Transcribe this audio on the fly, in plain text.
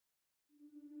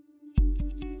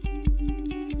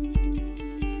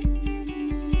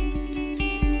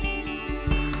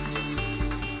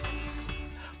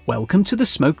Welcome to the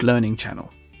Smoke Learning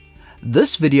channel.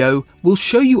 This video will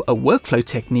show you a workflow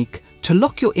technique to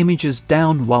lock your images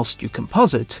down whilst you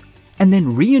composite and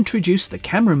then reintroduce the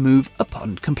camera move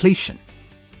upon completion.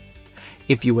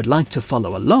 If you would like to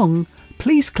follow along,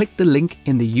 please click the link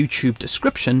in the YouTube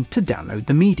description to download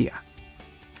the media.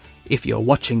 If you're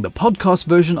watching the podcast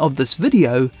version of this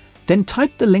video, then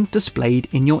type the link displayed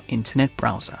in your internet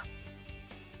browser.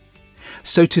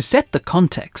 So to set the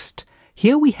context,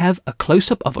 here we have a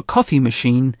close-up of a coffee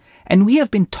machine, and we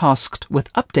have been tasked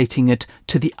with updating it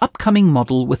to the upcoming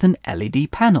model with an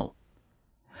LED panel.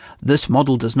 This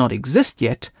model does not exist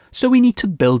yet, so we need to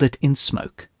build it in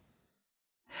Smoke.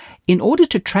 In order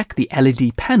to track the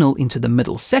LED panel into the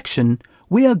middle section,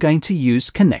 we are going to use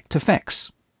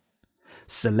ConnectFX.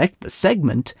 Select the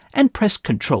segment and press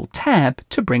Ctrl-Tab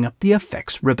to bring up the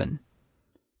effects ribbon.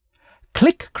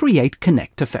 Click Create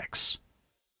ConnectFX.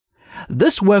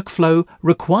 This workflow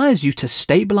requires you to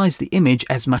stabilize the image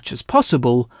as much as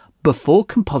possible before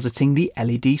compositing the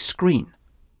LED screen.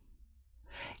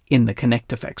 In the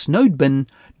ConnectFX node bin,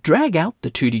 drag out the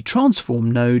 2D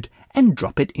transform node and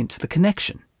drop it into the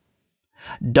connection.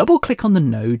 Double-click on the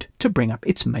node to bring up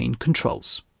its main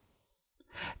controls.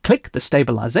 Click the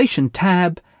Stabilization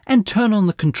tab and turn on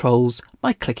the controls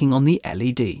by clicking on the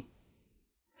LED.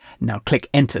 Now click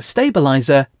Enter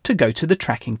Stabilizer to go to the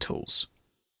tracking tools.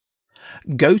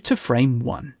 Go to frame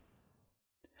 1.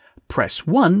 Press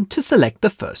 1 to select the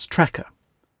first tracker.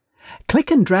 Click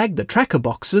and drag the tracker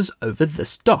boxes over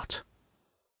this dot.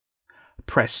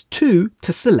 Press 2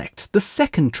 to select the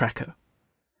second tracker.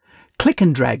 Click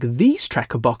and drag these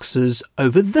tracker boxes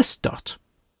over this dot.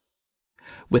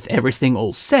 With everything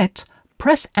all set,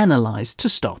 press Analyze to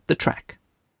start the track.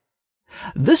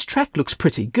 This track looks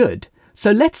pretty good,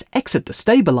 so let's exit the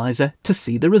stabilizer to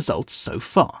see the results so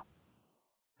far.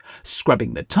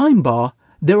 Scrubbing the time bar,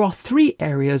 there are 3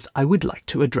 areas I would like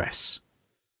to address.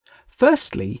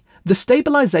 Firstly, the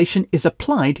stabilization is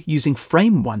applied using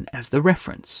frame 1 as the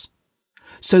reference.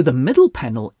 So the middle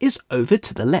panel is over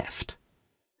to the left.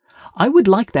 I would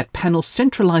like that panel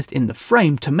centralized in the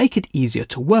frame to make it easier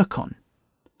to work on.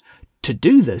 To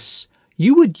do this,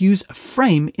 you would use a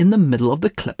frame in the middle of the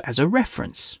clip as a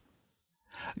reference.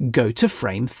 Go to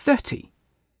frame 30.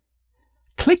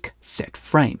 Click Set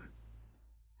Frame.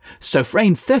 So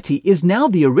frame 30 is now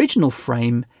the original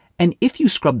frame, and if you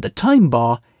scrub the time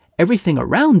bar, everything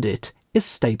around it is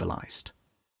stabilized.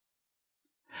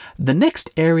 The next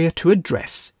area to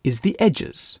address is the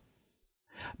edges.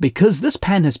 Because this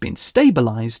pan has been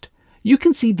stabilized, you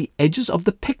can see the edges of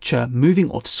the picture moving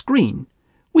off screen,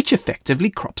 which effectively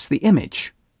crops the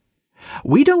image.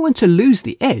 We don't want to lose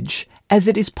the edge as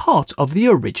it is part of the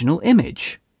original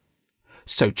image.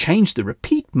 So change the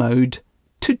repeat mode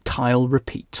to Tile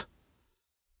Repeat.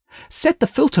 Set the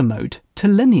filter mode to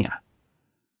Linear.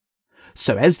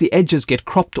 So as the edges get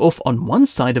cropped off on one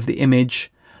side of the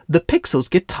image, the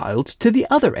pixels get tiled to the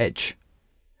other edge.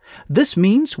 This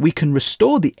means we can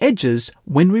restore the edges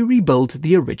when we rebuild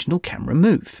the original camera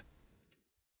move.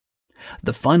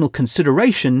 The final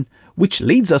consideration, which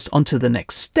leads us onto the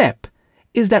next step,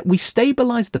 is that we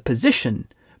stabilize the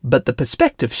position, but the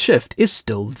perspective shift is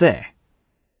still there.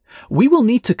 We will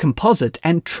need to composite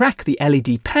and track the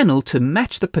LED panel to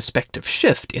match the perspective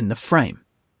shift in the frame.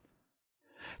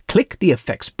 Click the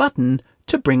Effects button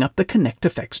to bring up the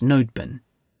ConnectFX node bin.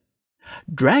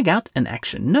 Drag out an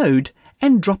action node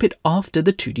and drop it after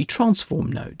the 2D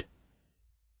transform node.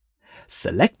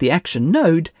 Select the action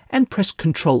node and press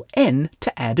Ctrl-N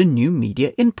to add a new media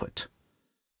input.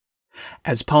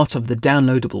 As part of the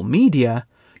downloadable media,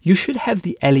 you should have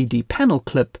the LED panel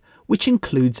clip, which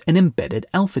includes an embedded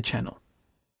alpha channel.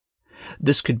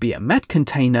 This could be a matte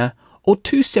container or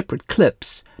 2 separate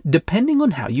clips, depending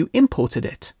on how you imported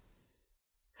it.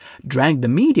 Drag the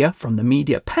media from the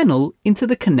media panel into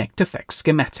the ConnectFX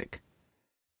schematic.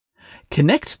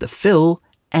 Connect the fill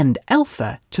and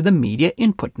alpha to the media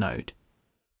input node.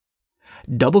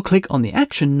 Double-click on the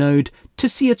action node to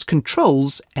see its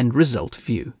controls and result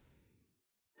view.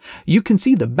 You can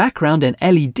see the background and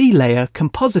LED layer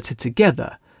composited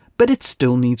together, but it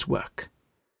still needs work.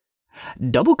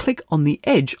 Double-click on the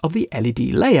edge of the LED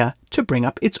layer to bring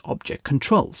up its object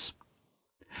controls.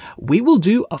 We will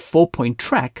do a 4-point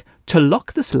track to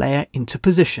lock this layer into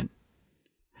position.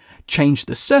 Change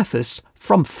the surface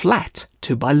from flat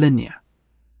to bilinear.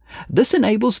 This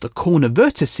enables the corner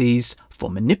vertices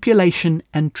for manipulation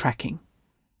and tracking.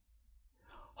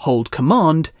 Hold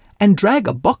Command and drag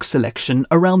a box selection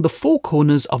around the 4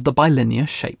 corners of the bilinear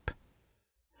shape.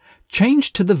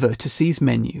 Change to the Vertices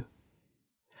menu.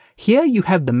 Here you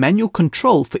have the manual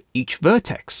control for each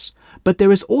vertex, but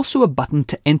there is also a button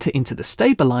to enter into the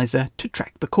stabilizer to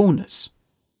track the corners.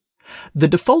 The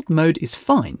default mode is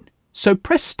fine, so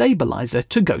press Stabilizer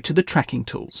to go to the tracking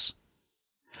tools.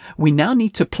 We now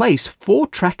need to place 4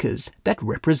 trackers that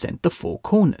represent the 4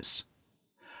 corners.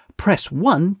 Press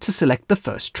 1 to select the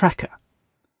first tracker.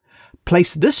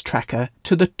 Place this tracker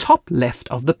to the top left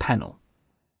of the panel.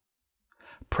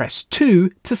 Press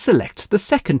 2 to select the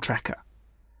second tracker.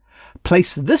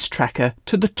 Place this tracker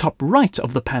to the top right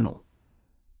of the panel.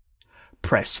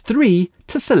 Press 3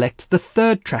 to select the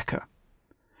third tracker.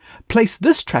 Place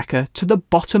this tracker to the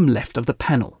bottom left of the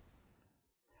panel.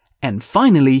 And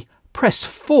finally, press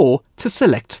 4 to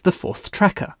select the fourth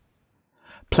tracker.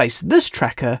 Place this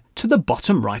tracker to the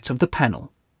bottom right of the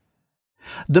panel.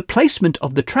 The placement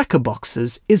of the tracker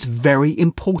boxes is very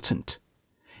important.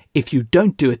 If you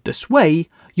don't do it this way,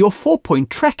 your 4-point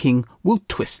tracking will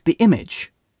twist the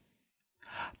image.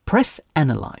 Press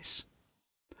Analyze.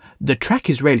 The track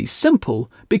is really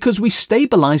simple because we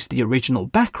stabilized the original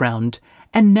background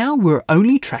and now we're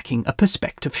only tracking a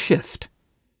perspective shift.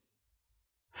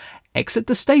 Exit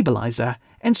the stabilizer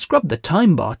and scrub the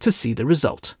time bar to see the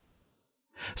result.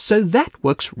 So that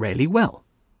works really well.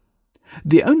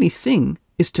 The only thing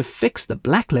is to fix the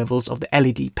black levels of the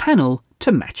LED panel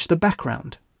to match the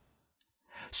background.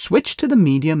 Switch to the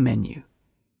Media menu.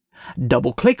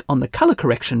 Double-click on the color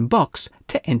correction box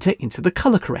to enter into the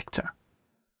color corrector.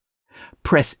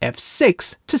 Press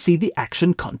F6 to see the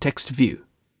action context view.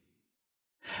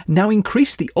 Now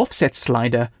increase the offset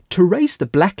slider to raise the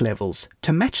black levels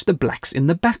to match the blacks in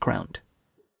the background.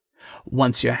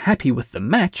 Once you're happy with the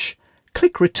match,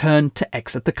 click Return to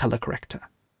exit the color corrector.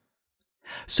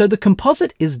 So the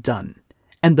composite is done,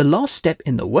 and the last step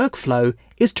in the workflow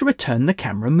is to return the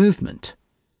camera movement.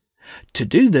 To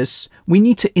do this, we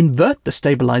need to invert the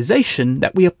stabilization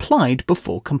that we applied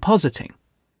before compositing.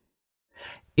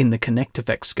 In the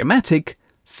ConnectFX schematic,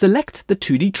 select the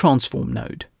 2D Transform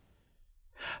node.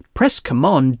 Press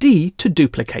Command D to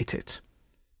duplicate it.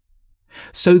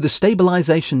 So the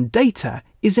stabilization data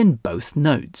is in both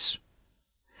nodes.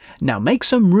 Now make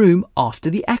some room after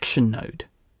the Action node.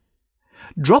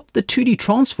 Drop the 2D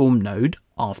Transform node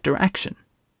after Action.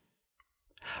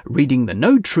 Reading the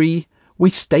node tree, we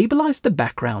stabilized the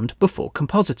background before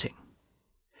compositing.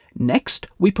 Next,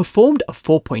 we performed a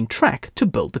 4-point track to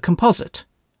build the composite.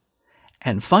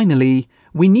 And finally,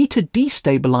 we need to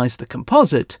destabilize the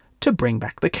composite to bring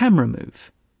back the camera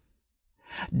move.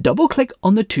 Double-click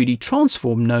on the 2D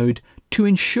Transform node to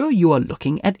ensure you are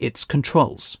looking at its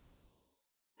controls.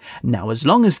 Now, as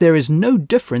long as there is no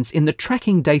difference in the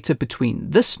tracking data between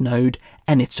this node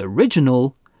and its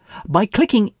original, by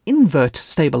clicking Invert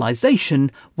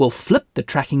Stabilization, we'll flip the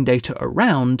tracking data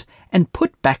around and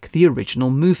put back the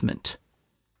original movement.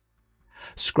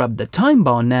 Scrub the time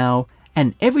bar now,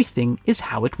 and everything is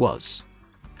how it was.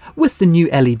 With the new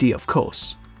LED, of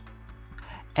course.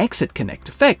 Exit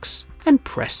ConnectFX and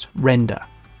press Render.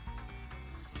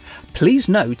 Please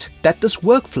note that this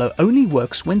workflow only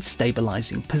works when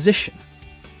stabilizing position.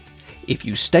 If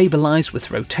you stabilize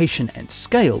with rotation and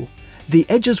scale, the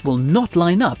edges will not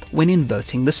line up when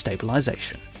inverting the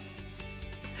stabilization.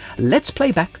 Let's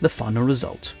play back the final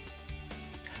result.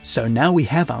 So now we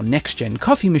have our next-gen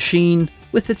coffee machine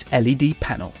with its LED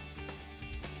panel.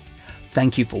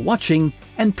 Thank you for watching,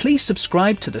 and please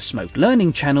subscribe to the Smoke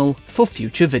Learning channel for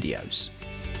future videos.